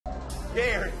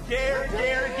Gary. You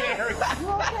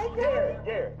okay,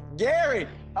 Gary? Gary.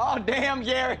 Oh, damn,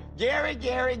 Gary.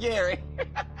 Gary.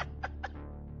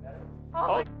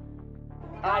 Oh.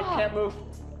 I can't move.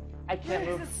 I can't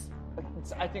move.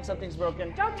 I think something's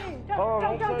broken. Don't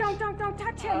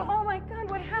touch him. Oh my God,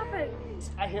 what happened?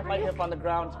 I hit my hip on the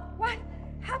ground. What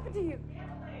happened to you?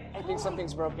 I think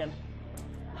something's broken.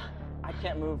 I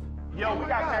can't move. Yo, we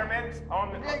got paramedics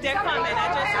on the... They're coming.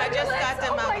 I just got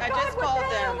them out. I just called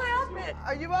them.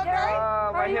 Are you okay?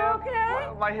 Are you okay?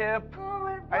 My hip.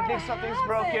 I think something's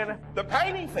broken. The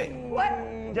painting thing. What?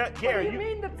 Gary, What do you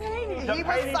mean the painting? The painting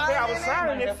thing, I was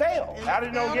signing, it fell. I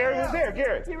didn't know Gary was there.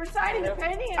 Gary. You were signing the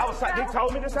painting and They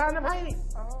told me to sign the painting.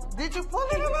 Did you pull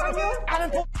it a little bit? I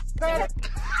didn't pull it.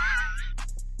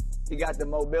 He got the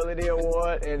mobility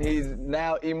award, and he's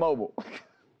now immobile.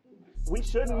 We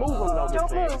shouldn't move him, though.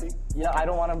 Don't move. Yeah, I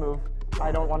don't want to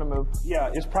move.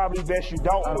 Yeah, it's probably best you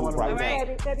don't move right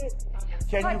now.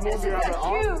 Can you move your other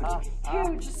arm?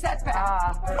 Huge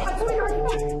setback.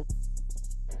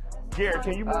 Gary,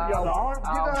 can you move your other arm?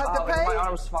 You gonna have to pay? My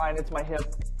arm's fine. It's my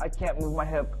hip. I can't move my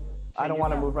hip. I don't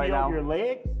want to move right now. Feel your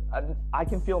leg? I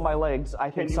can feel my legs.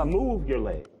 Can you move your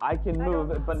leg? I can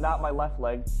move it, but not my left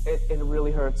leg. It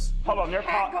really hurts. Hold on,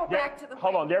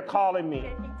 they're calling me.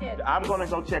 He did. I'm gonna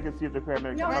go check and see if the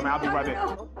paramedics are coming. I'll be right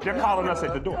back. They're calling us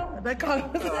at the door. They calling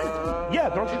us. Yeah,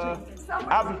 don't you see?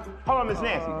 Hold on, Miss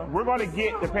Nancy. We're gonna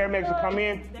get the paramedics to come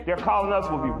in. They're calling us.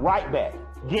 We'll be right back.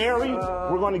 Gary,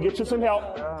 we're gonna get you some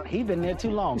help. He been there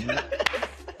too long, man.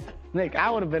 Nick, I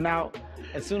would have been out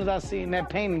as soon as I seen that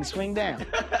painting swing down.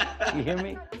 You hear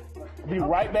me? Be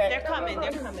right back. They're coming.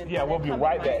 Yeah, we'll be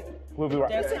right back. We'll be right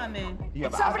back. They're coming. Yeah,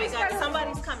 Somebody's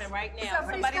coming right now.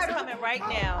 Somebody's coming right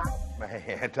now.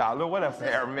 Man, dog, look what a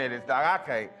paramedics, dog. I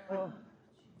can't.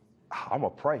 I'm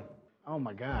gonna pray. Oh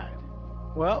my God.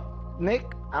 Well, Nick,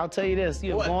 I'll tell you this: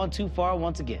 you've gone too far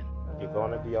once again. You're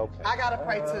gonna be okay. I gotta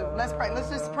pray too. Let's pray. Let's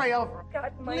just pray over.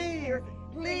 God,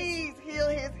 Please heal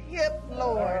his hip,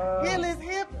 Lord. Heal his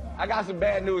hip. I got some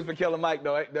bad news for Killer Mike,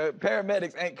 though. The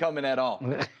paramedics ain't coming at all.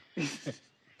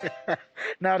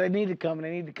 No, they need to come.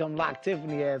 They need to come lock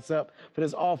Tiffany ass up for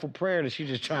this awful prayer that she's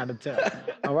just trying to tell.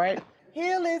 All right?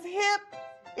 Heal his hip,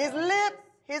 his lip,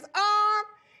 his arm.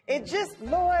 And just,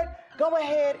 Lord, go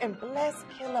ahead and bless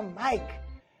Killer Mike.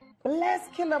 Bless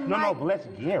Killer Mike. No, bless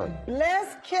Gary.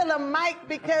 Bless Killer Mike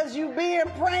because you being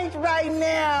pranked right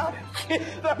now.